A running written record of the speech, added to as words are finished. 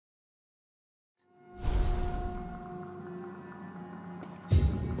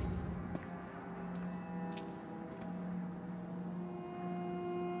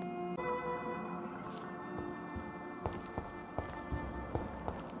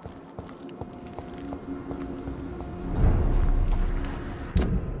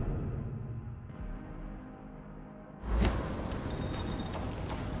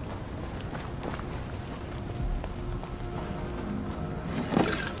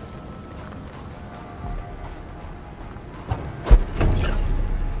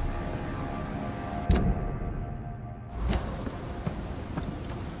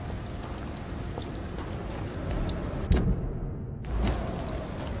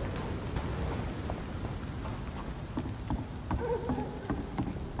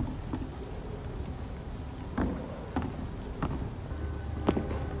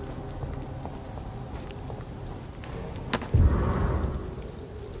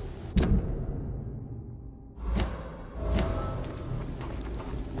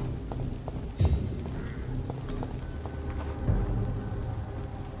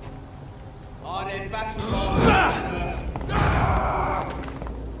back to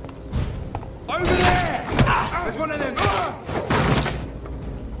over there! There's one of them!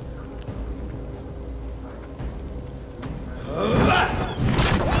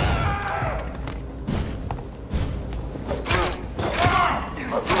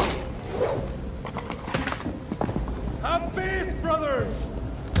 Have faith, brothers!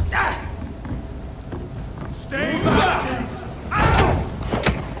 Stay back!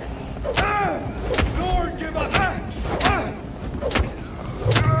 Lord, give us...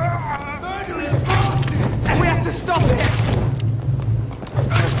 We have to stop it!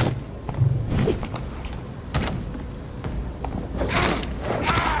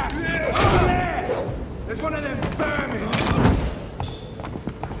 There's one of them vermin!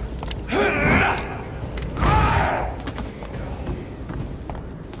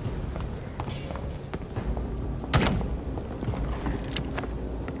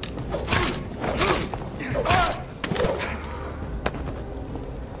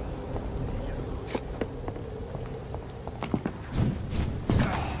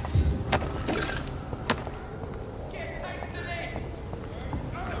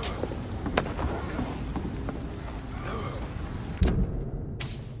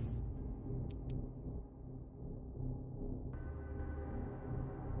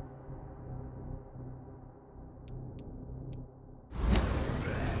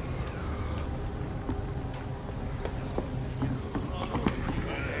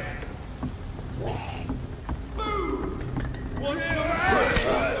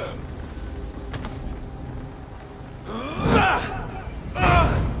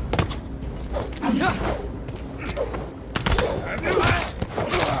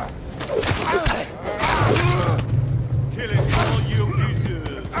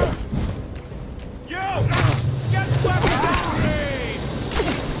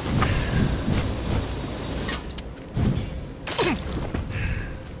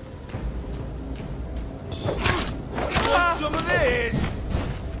 Some of this!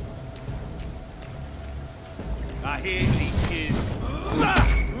 I hear leeches.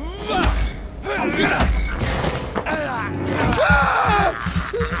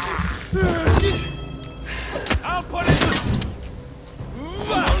 I'll put it.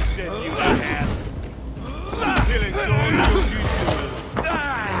 I'll send you to hell. Killing all you'll do to us.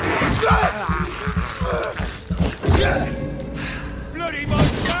 Bloody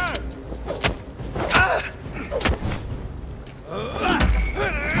monster!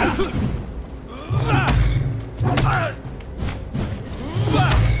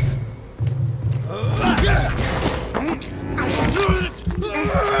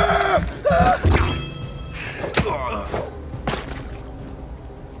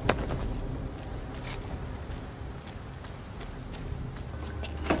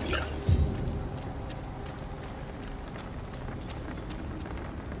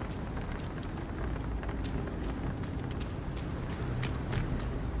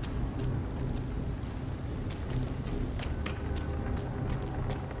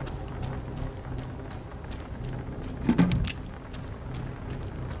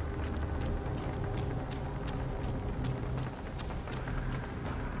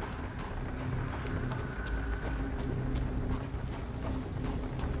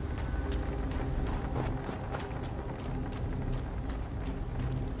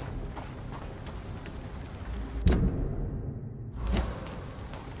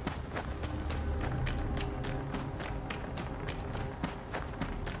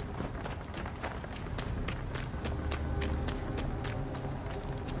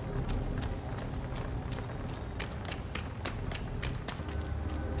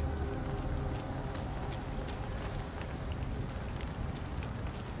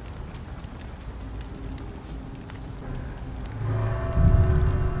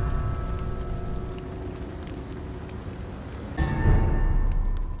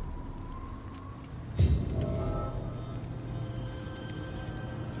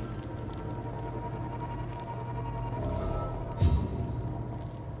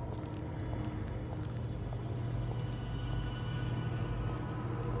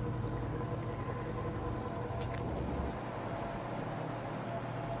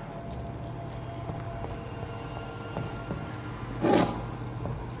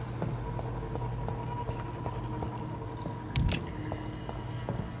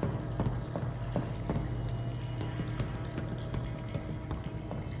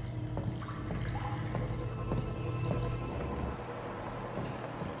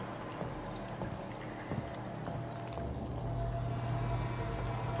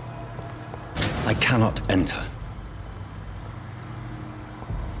 I cannot enter.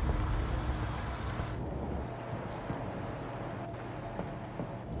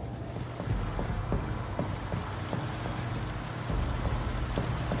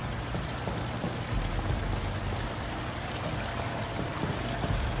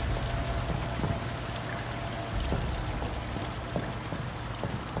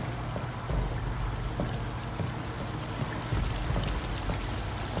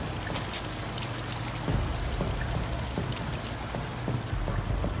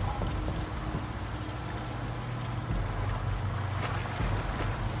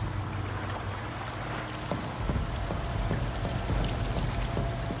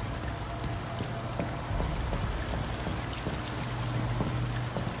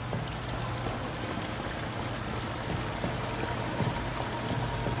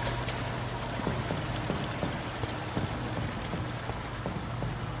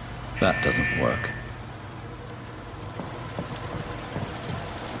 That doesn't work.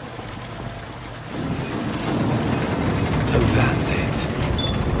 So that's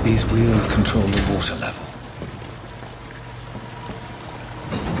it. These wheels control the water level.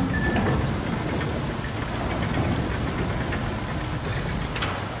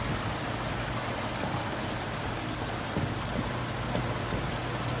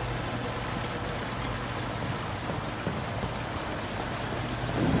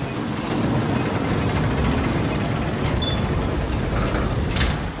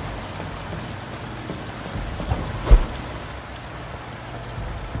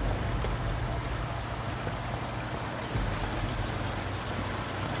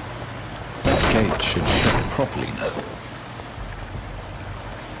 Gate should shut properly now.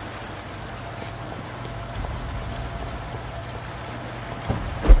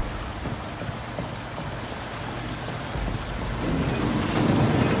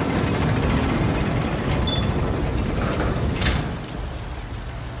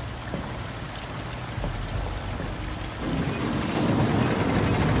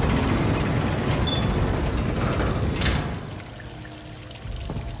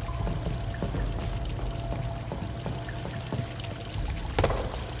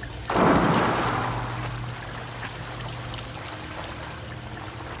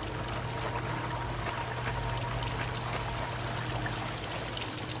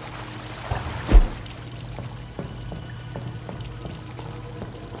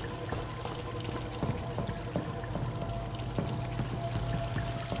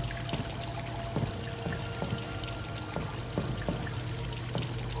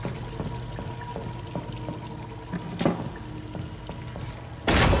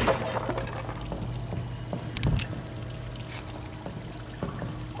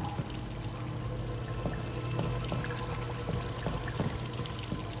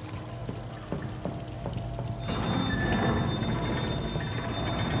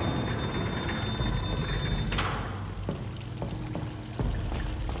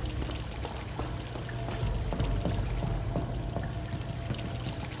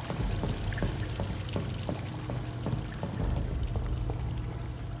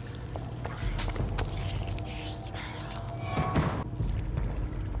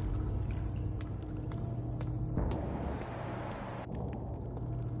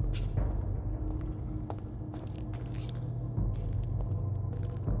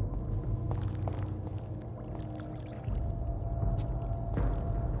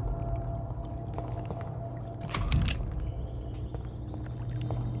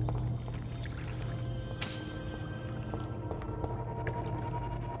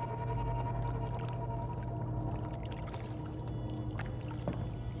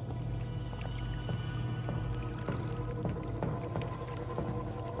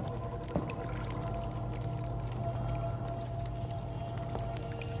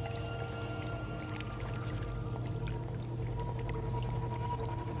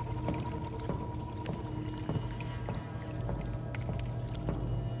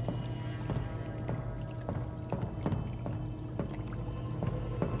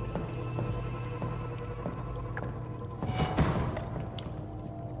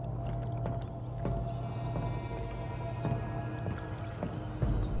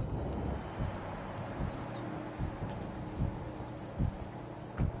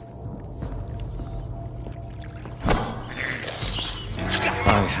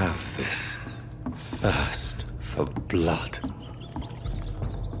 I have this thirst for blood.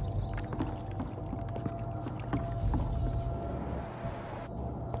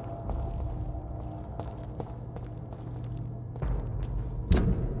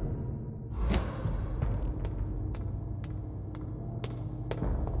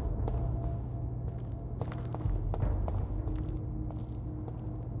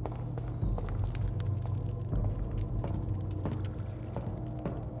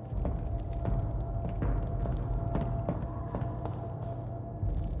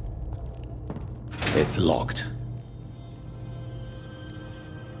 It's locked.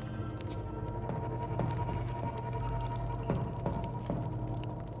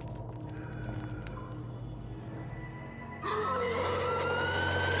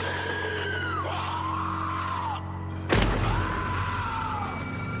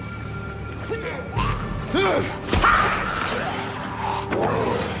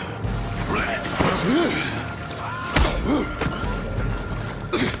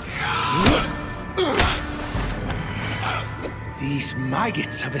 These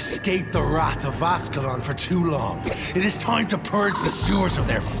maggots have escaped the wrath of Ascalon for too long. It is time to purge the sewers of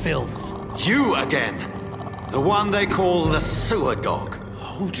their filth. You again! The one they call the sewer dog.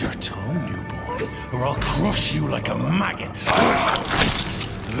 Hold your tongue, newborn, or I'll crush you like a maggot.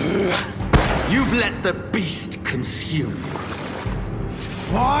 You've let the beast consume you.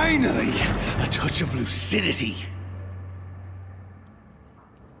 Finally, a touch of lucidity.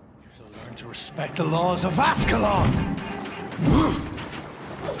 You shall learn to respect the laws of Ascalon.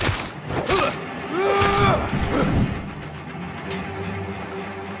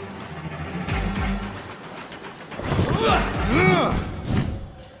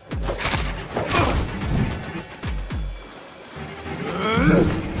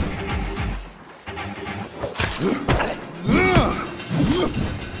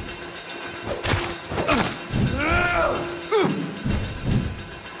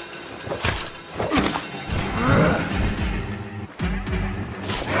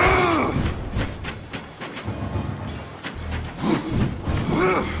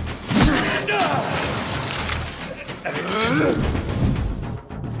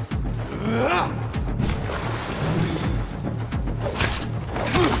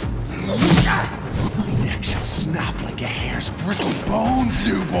 My neck shall snap like a hare's brittle bones,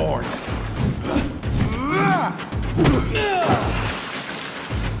 newborn.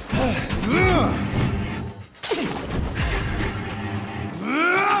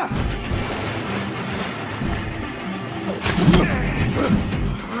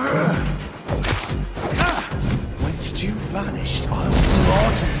 Once you vanished, I'll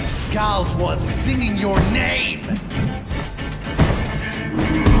slaughter these scalds while singing your name.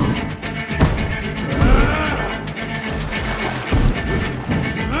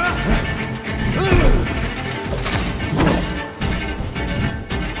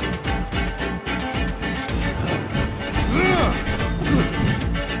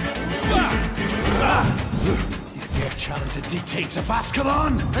 Challenge the dictates of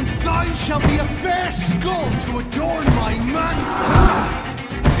Ascalon, and thine shall be a fair skull to adorn my mantle.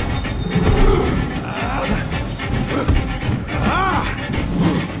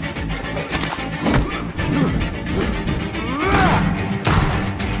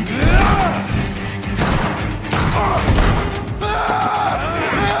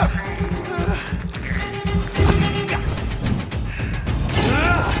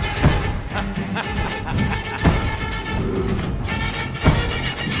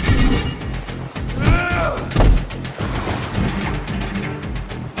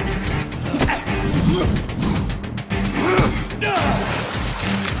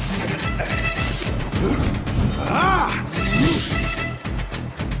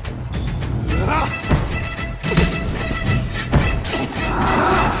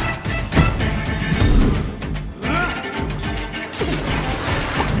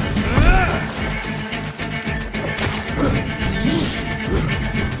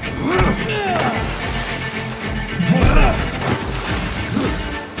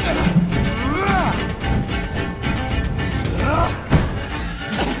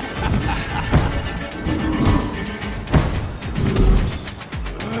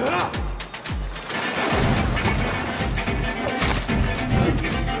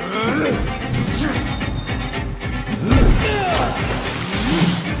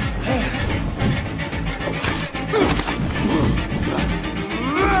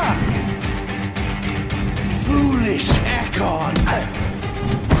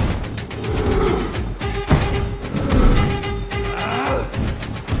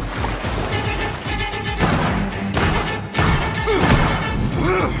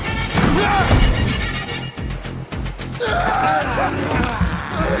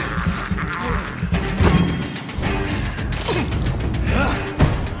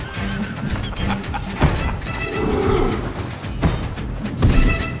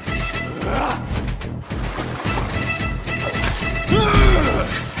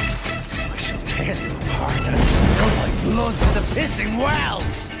 Pissing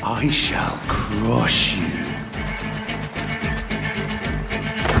wells! I shall crush you.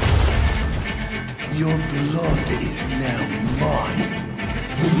 Your blood is now mine.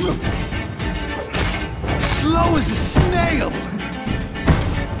 Slow as a snail!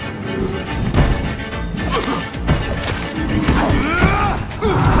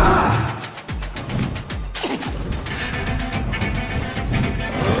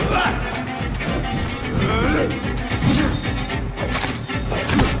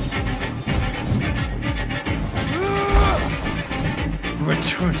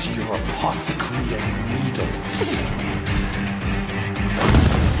 Return to your apothecary and needles.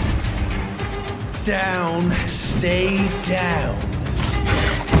 Down, stay down.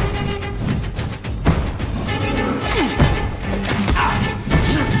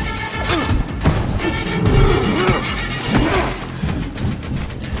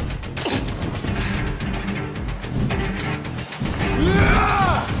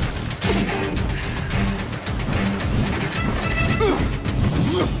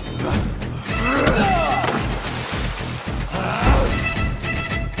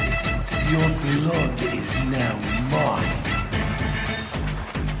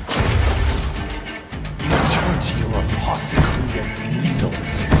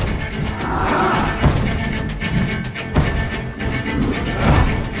 thoughts.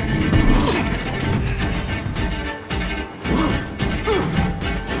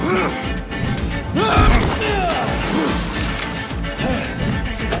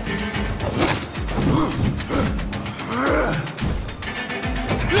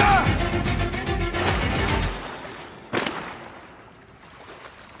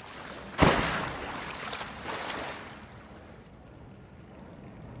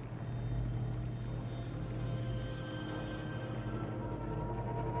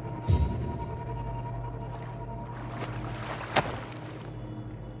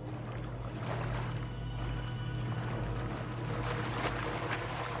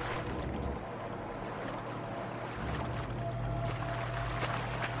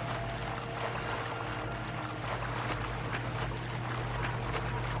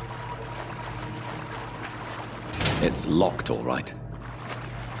 It's locked, all right.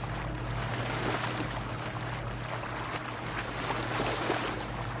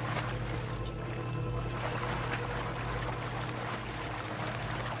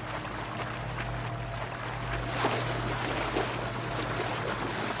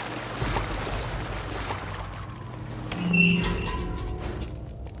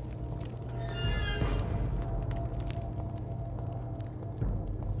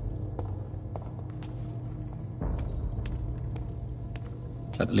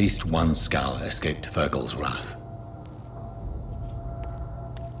 At least one skull escaped Fergal's wrath.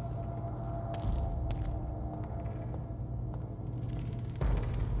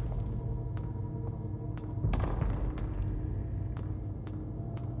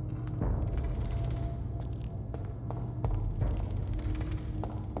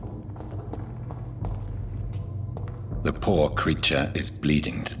 The poor creature is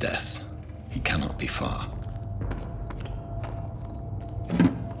bleeding to death. He cannot be far.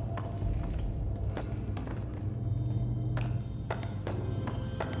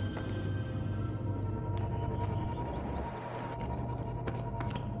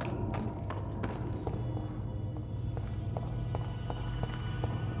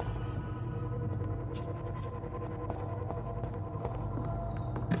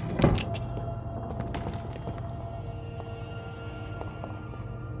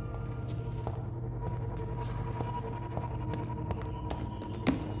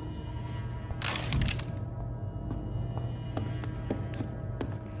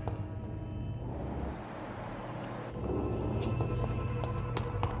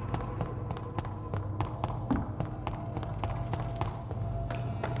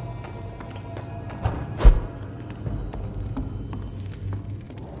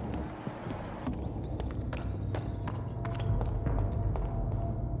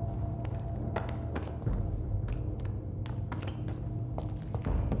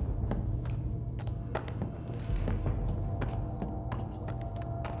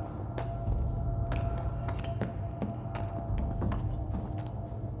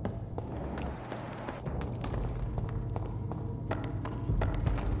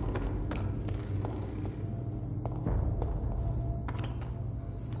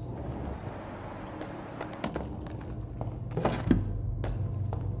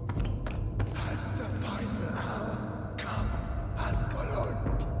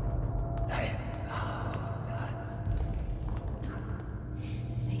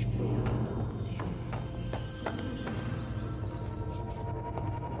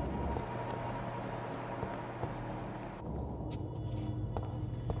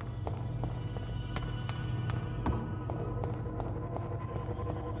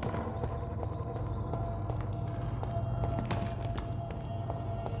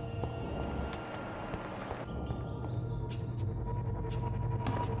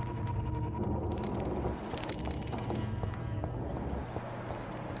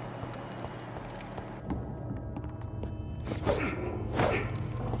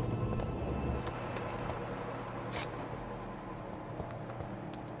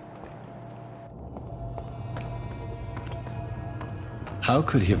 How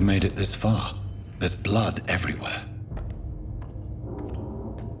could he have made it this far? There's blood everywhere.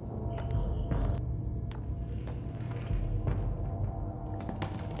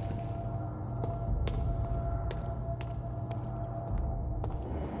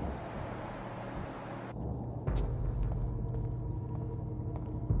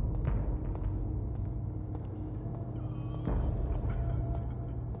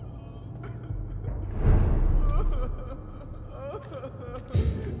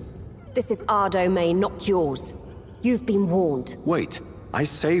 This is our domain, not yours. You've been warned. Wait, I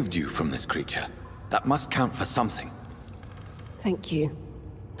saved you from this creature. That must count for something. Thank you.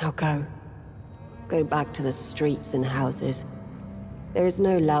 Now go. Go back to the streets and houses. There is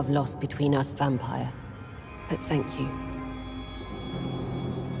no love lost between us, Vampyr. But thank you.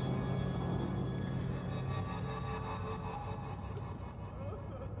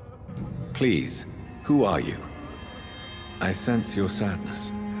 Please, who are you? I sense your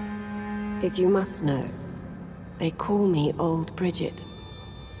sadness. If you must know, they call me Old Bridget.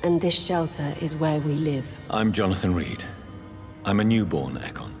 And this shelter is where we live. I'm Jonathan Reed. I'm a newborn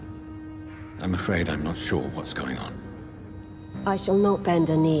Ekon. I'm afraid I'm not sure what's going on. I shall not bend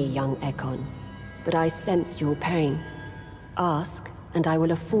a knee, young Ekon, but I sense your pain. Ask, and I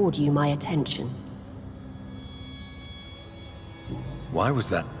will afford you my attention. Why was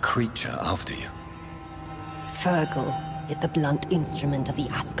that creature after you? Fergal is the blunt instrument of the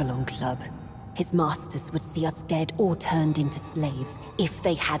Ascalon Club. His masters would see us dead or turned into slaves if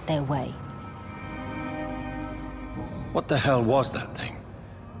they had their way. What the hell was that thing?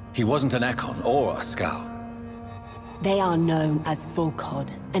 He wasn't an Ekon or a Scowl. They are known as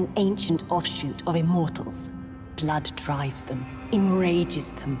Volkod, an ancient offshoot of immortals. Blood drives them,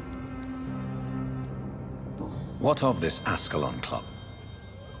 enrages them. What of this Ascalon Club?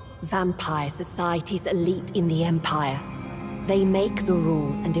 Vampire Society's elite in the Empire. They make the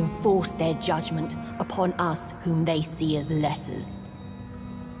rules and enforce their judgment upon us whom they see as lessers.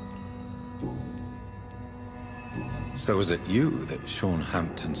 So was it you that Sean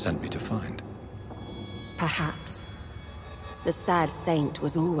Hampton sent me to find? Perhaps. The sad saint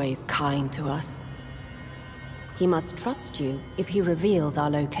was always kind to us. He must trust you if he revealed our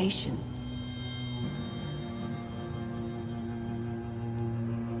location.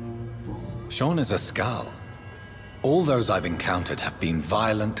 Sean is a Scowl. All those I've encountered have been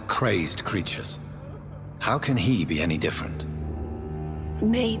violent, crazed creatures. How can he be any different?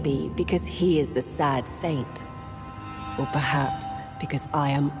 Maybe because he is the sad saint. Or perhaps because I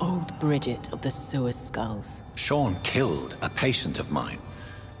am Old Bridget of the Sewer Skulls. Sean killed a patient of mine.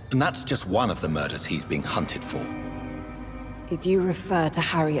 And that's just one of the murders he's being hunted for. If you refer to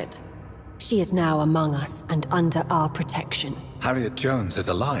Harriet, she is now among us and under our protection. Harriet Jones is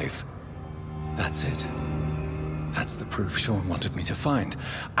alive. That's it. That's the proof Sean wanted me to find.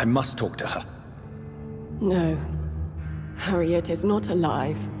 I must talk to her. No. Harriet is not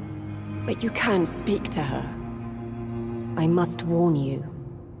alive. But you can speak to her. I must warn you.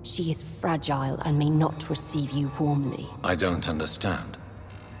 She is fragile and may not receive you warmly. I don't understand.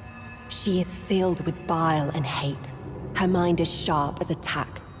 She is filled with bile and hate. Her mind is sharp as a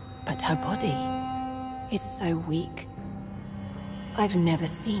tack, but her body is so weak. I've never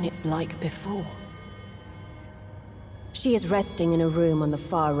seen its like before. She is resting in a room on the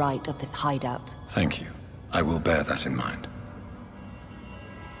far right of this hideout. Thank you. I will bear that in mind.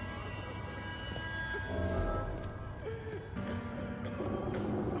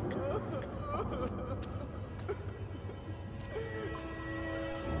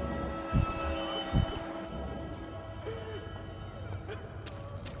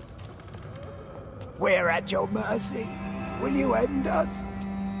 We're at your mercy. Will you end us?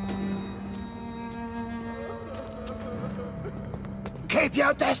 Keep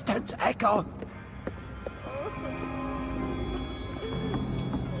your distance, Echo!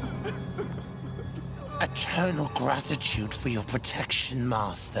 Eternal gratitude for your protection,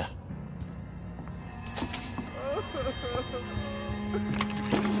 Master.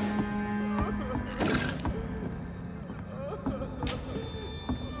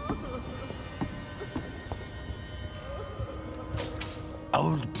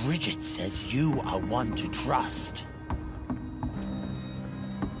 Old Bridget says you are one to trust.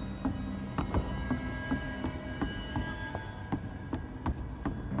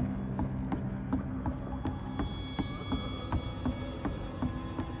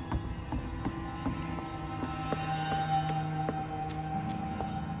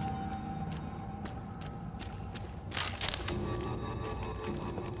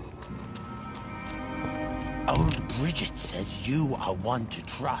 Old Bridget says you are one to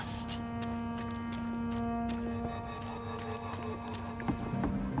trust.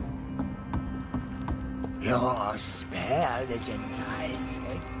 Your spare the Gentiles,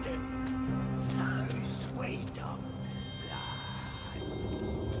 Hector. So sweet of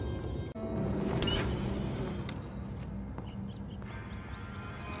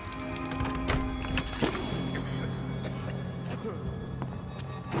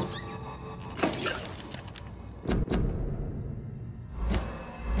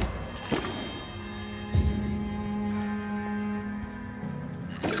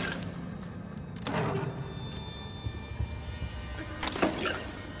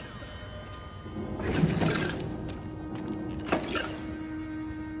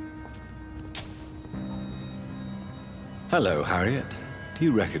Hello, Harriet. Do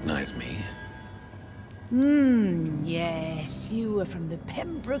you recognize me? Yes, you were from the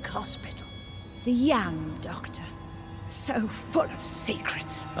Pembroke Hospital. The young doctor. So full of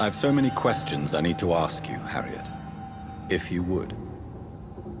secrets. I've so many questions I need to ask you, Harriet. If you would.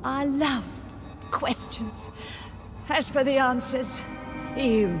 I love questions. As for the answers,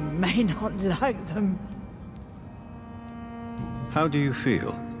 you may not like them. How do you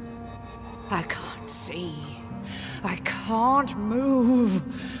feel? I can't see. I can't move.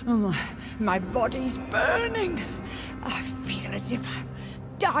 My body's burning. I feel as if I'm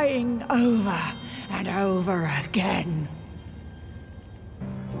dying over and over again.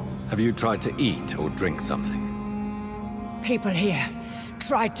 Have you tried to eat or drink something? People here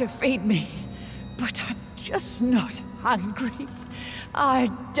tried to feed me, but I'm just not hungry.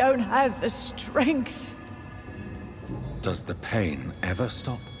 I don't have the strength. Does the pain ever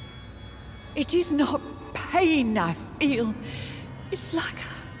stop? It is not pain I feel. It's like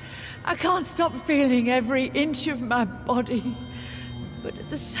I can't stop feeling every inch of my body. But at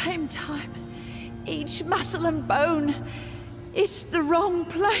the same time, each muscle and bone is the wrong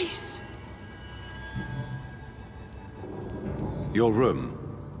place. Your room,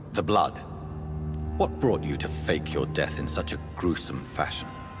 the blood. What brought you to fake your death in such a gruesome fashion?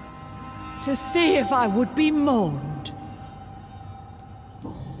 To see if I would be mourned.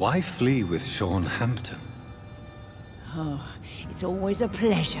 Why flee with Sean Hampton? Oh, it's always a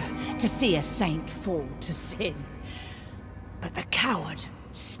pleasure to see a saint fall to sin. But the coward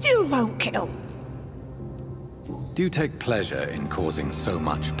still won't kill. Do you take pleasure in causing so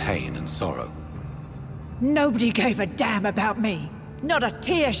much pain and sorrow? Nobody gave a damn about me. Not a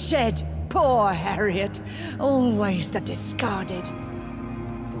tear shed. Poor Harriet. Always the discarded.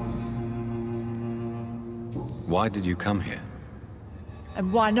 Why did you come here?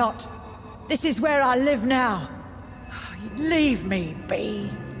 And why not? This is where I live now. Leave me be.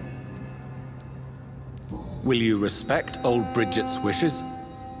 Will you respect old Bridget's wishes?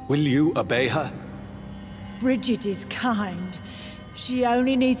 Will you obey her? Bridget is kind. She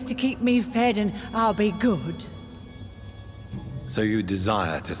only needs to keep me fed and I'll be good. So you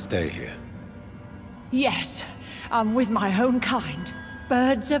desire to stay here? Yes, I'm with my own kind.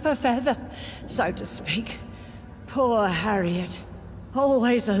 Birds of a feather, so to speak. Poor Harriet.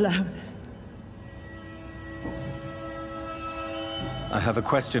 Always alone. I have a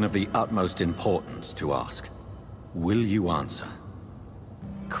question of the utmost importance to ask. Will you answer?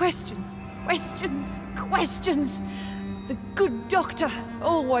 Questions, questions, questions. The good doctor,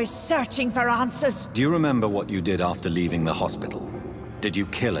 always searching for answers. Do you remember what you did after leaving the hospital? Did you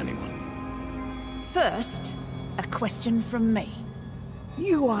kill anyone? First, a question from me.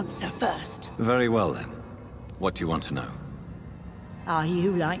 You answer first. Very well then. What do you want to know? Are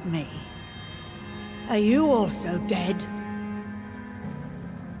you like me? Are you also dead?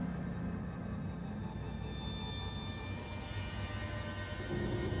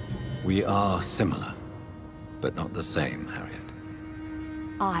 We are similar, but not the same, Harriet.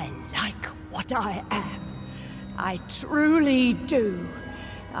 I like what I am. I truly do.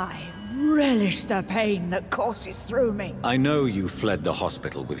 I relish the pain that courses through me. I know you fled the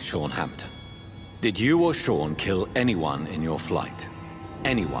hospital with Sean Hampton. Did you or Sean kill anyone in your flight?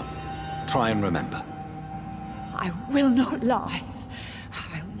 Anyone? Try and remember. I will not lie.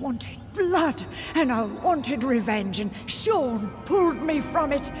 I wanted blood, and I wanted revenge, and Sean pulled me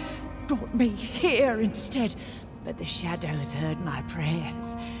from it. Brought me here instead. But the shadows heard my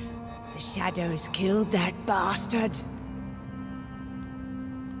prayers. The shadows killed that bastard.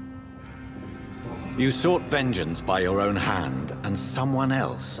 You sought vengeance by your own hand, and someone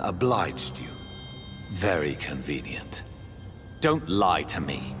else obliged you. Very convenient. Don't lie to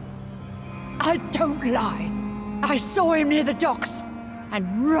me. I don't lie. I saw him near the docks,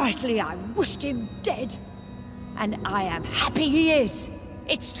 and rightly I wished him dead. And I am happy he is.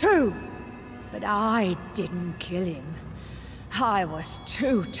 It's true. But I didn't kill him. I was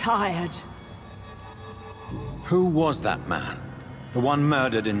too tired. Who was that man? The one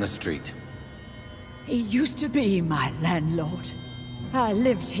murdered in the street? He used to be my landlord. I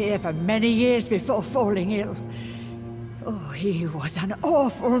lived here for many years before falling ill. Oh, he was an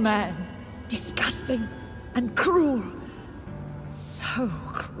awful man. Disgusting and cruel. So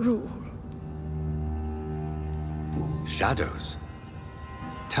cruel. Shadows?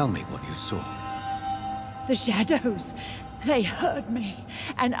 Tell me what you saw. The shadows, they heard me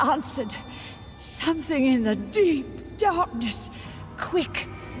and answered. Something in the deep darkness. Quick,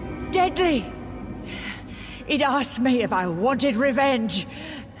 deadly. It asked me if I wanted revenge.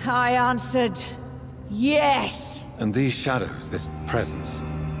 I answered, yes. And these shadows, this presence,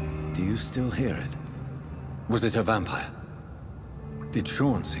 do you still hear it? Was it a vampire? Did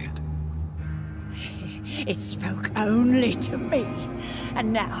Sean see it? It spoke only to me,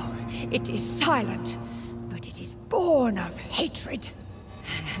 and now it is silent, but it is born of hatred.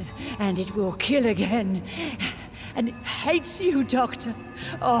 And it will kill again. And it hates you, Doctor.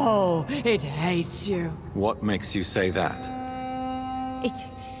 Oh, it hates you. What makes you say that?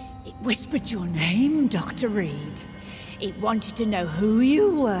 It whispered your name, Dr. Reed. It wanted to know who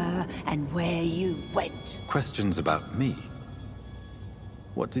you were and where you went. Questions about me?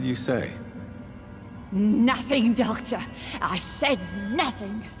 What did you say? Nothing, Doctor. I said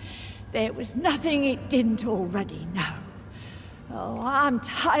nothing. There was nothing it didn't already know. Oh, I'm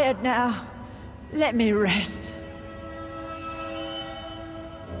tired now. Let me rest.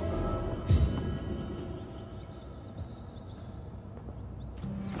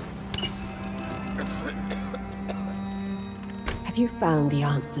 Have you found the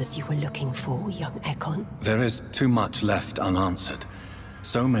answers you were looking for, young Ekon? There is too much left unanswered.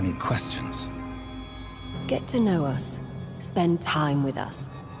 So many questions. Get to know us, spend time with us,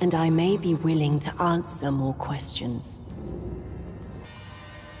 and I may be willing to answer more questions.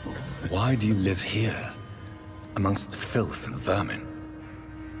 Why do you live here, amongst the filth and vermin?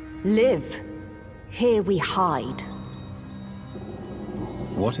 Live. Here we hide.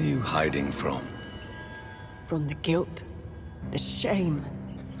 What are you hiding from? From the guilt, the shame,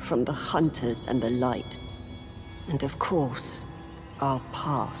 from the hunters and the light. And of course, our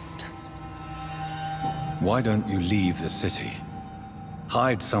past. Why don't you leave the city?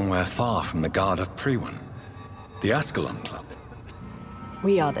 Hide somewhere far from the Guard of Priwen, the Ascalon Club.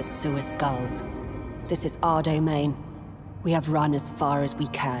 We are the Sewer Skulls. This is our domain. We have run as far as we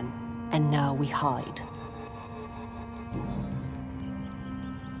can, and now we hide.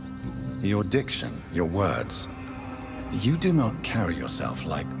 Your diction, your words. You do not carry yourself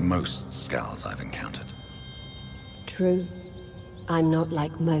like most Skulls I've encountered. True. I'm not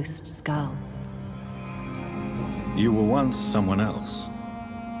like most Skulls. You were once someone else.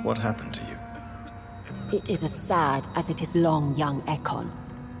 What happened to you? It is as sad as it is long, young Ekon,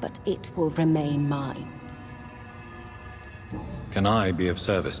 but it will remain mine. Can I be of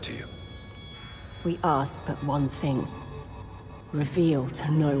service to you? We ask but one thing. Reveal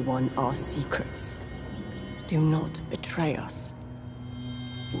to no one our secrets. Do not betray us.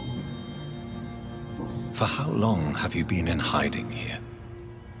 For how long have you been in hiding here?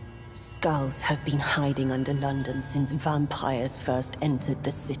 Skulls have been hiding under London since vampires first entered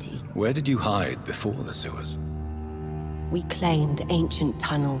the city. Where did you hide before the sewers? We claimed ancient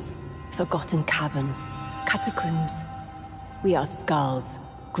tunnels, forgotten caverns, catacombs. We are Skulls,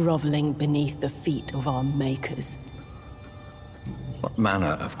 groveling beneath the feet of our makers. What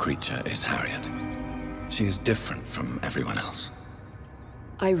manner of creature is Harriet? She is different from everyone else.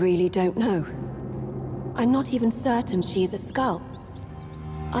 I really don't know. I'm not even certain she is a Skull.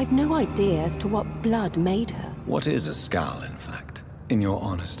 I've no idea as to what blood made her. What is a Skull, in fact, in your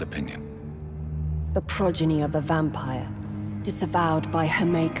honest opinion? The progeny of a vampire, disavowed by her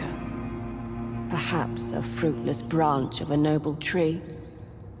maker. Perhaps a fruitless branch of a noble tree.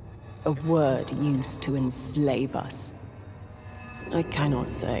 A word used to enslave us. I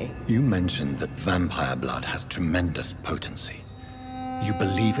cannot say. You mentioned that vampire blood has tremendous potency. You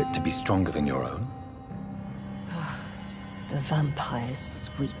believe it to be stronger than your own? The vampire's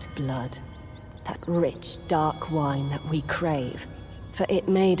sweet blood. That rich, dark wine that we crave. For it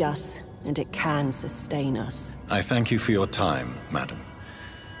made us, and it can sustain us. I thank you for your time, madam.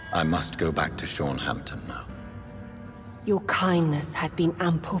 I must go back to Shornhampton now. Your kindness has been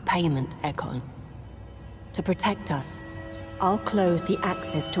ample payment, Ekon. To protect us, I'll close the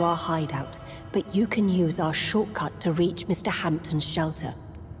access to our hideout, but you can use our shortcut to reach Mr. Hampton's shelter.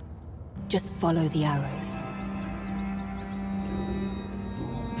 Just follow the arrows.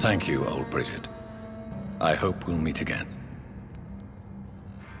 Thank you, old Bridget. I hope we'll meet again.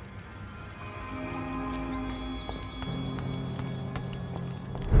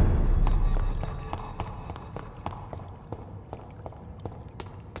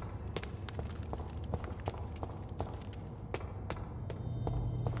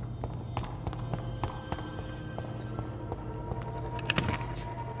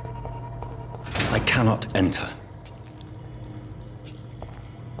 I cannot enter.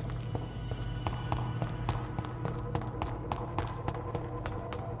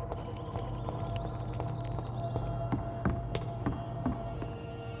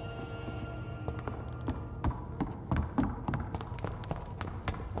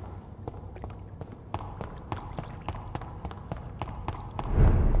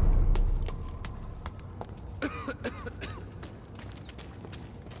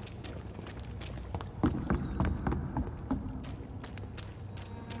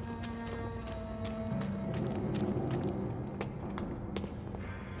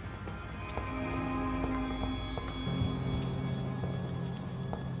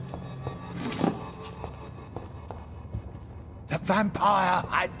 vampire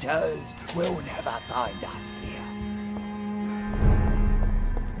hunters will never find us here.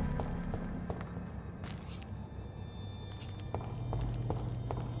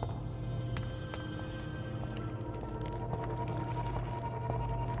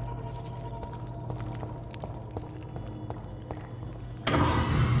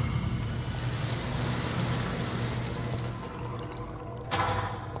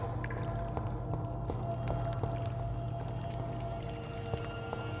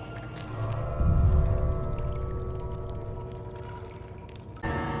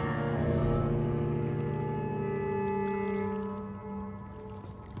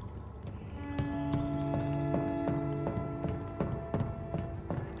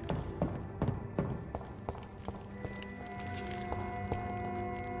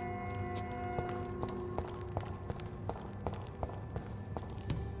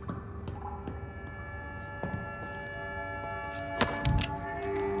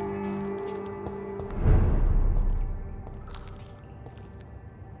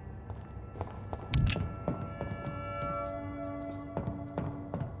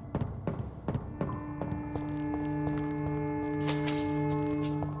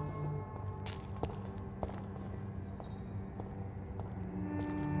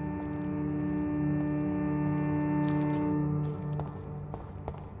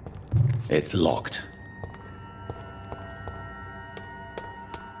 It's locked.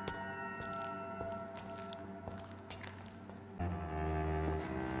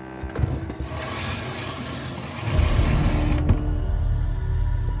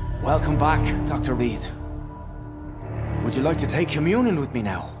 Welcome back, Dr. Reed. Would you like to take communion with me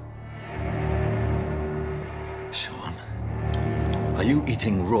now? Sean, are you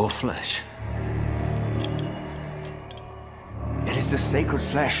eating raw flesh? It is the sacred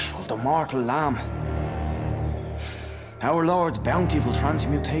flesh of the mortal lamb. Our Lord's bountiful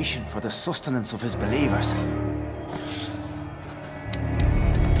transmutation for the sustenance of his believers.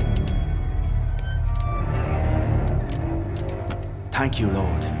 Thank you,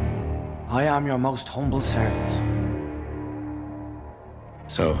 Lord. I am your most humble servant.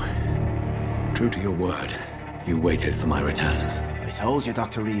 So, true to your word, you waited for my return. I told you,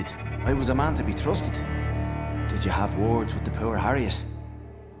 Dr. Reed, I was a man to be trusted. Did you have words with the poor Harriet?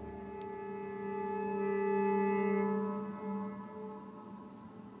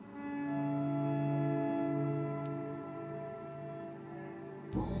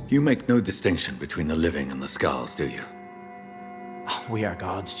 You make no distinction between the living and the skulls, do you? We are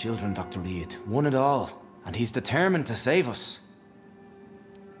God's children, Dr. Reed. One and all. And he's determined to save us.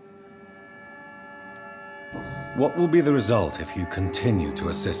 What will be the result if you continue to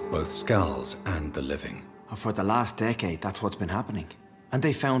assist both skulls and the living? For the last decade, that's what's been happening. And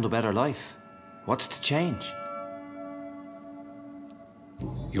they found a better life. What's to change?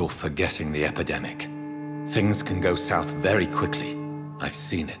 You're forgetting the epidemic. Things can go south very quickly. I've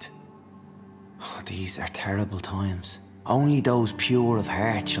seen it. Oh, these are terrible times. Only those pure of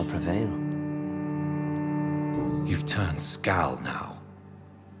heart shall prevail. You've turned Skal now.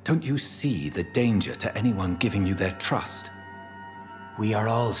 Don't you see the danger to anyone giving you their trust? We are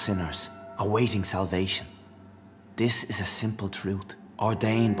all sinners, awaiting salvation. This is a simple truth,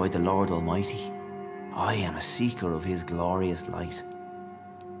 ordained by the Lord Almighty. I am a seeker of his glorious light.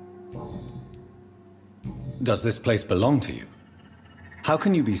 Does this place belong to you? How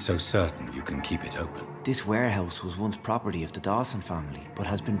can you be so certain you can keep it open? This warehouse was once property of the Dawson family, but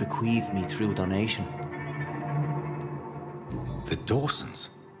has been bequeathed me through donation. The Dawsons?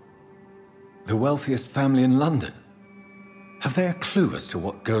 The wealthiest family in London? Have they a clue as to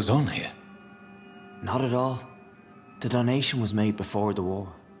what goes on here? Not at all. The donation was made before the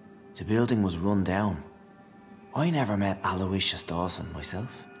war. The building was run down. I never met Aloysius Dawson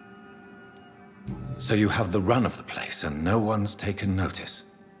myself. So you have the run of the place and no one's taken notice?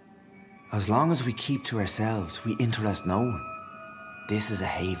 As long as we keep to ourselves, we interest no one. This is a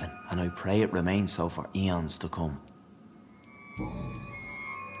haven, and I pray it remains so for eons to come.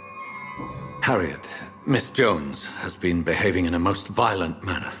 Harriet, Miss Jones, has been behaving in a most violent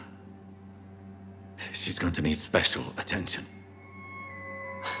manner. She's going to need special attention.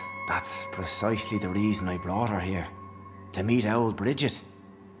 That's precisely the reason I brought her here. To meet old Bridget.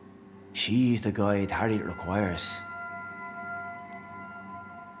 She's the guide Harriet requires.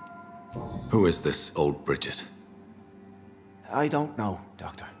 Who is this old Bridget? I don't know,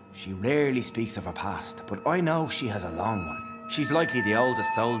 Doctor. She rarely speaks of her past, but I know she has a long one. She's likely the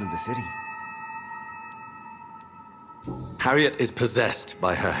oldest soul in the city. Harriet is possessed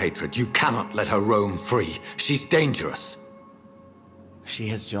by her hatred. You cannot let her roam free. She's dangerous. She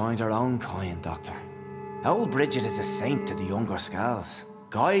has joined her own kind, Doctor. Old Bridget is a saint to the younger Scals,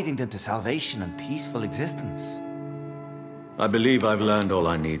 guiding them to salvation and peaceful existence. I believe I've learned all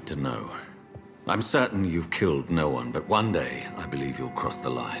I need to know. I'm certain you've killed no one, but one day I believe you'll cross the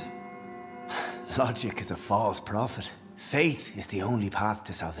line. Logic is a false prophet. Faith is the only path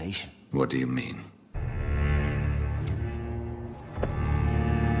to salvation. What do you mean?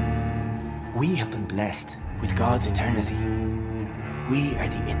 We have been blessed with God's eternity. We are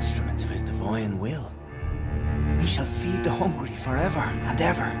the instruments of His divine will. We shall feed the hungry forever and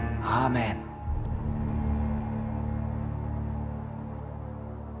ever. Amen.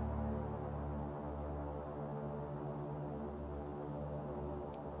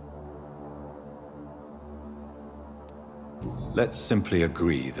 Let's simply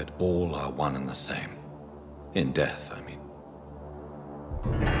agree that all are one and the same. In death, I mean.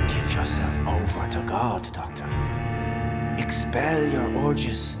 Give yourself over to God, Doctor. Expel your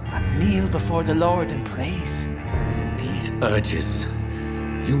urges and kneel before the Lord in praise. These urges.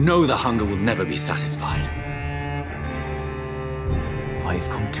 You know the hunger will never be satisfied. I've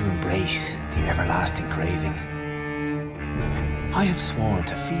come to embrace the everlasting craving. I have sworn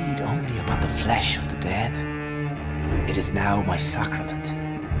to feed only upon the flesh of the dead. It is now my sacrament.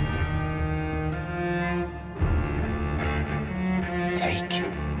 Take,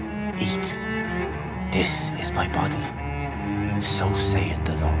 eat. This is my body. So saith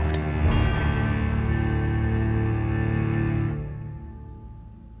the Lord.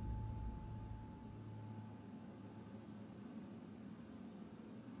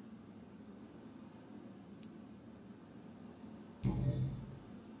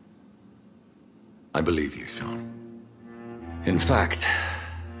 I believe you, Sean. In fact,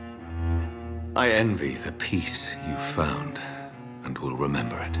 I envy the peace you found, and will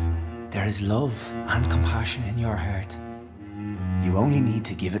remember it. There is love and compassion in your heart. You only need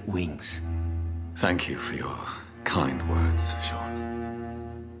to give it wings. Thank you for your kind words,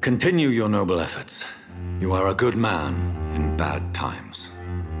 Sean. Continue your noble efforts. You are a good man in bad times.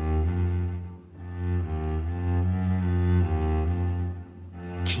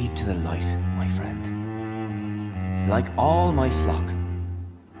 Keep to the light, my friend. Like all my flock,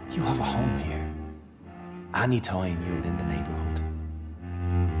 you have a home here. Anytime you're in the neighborhood.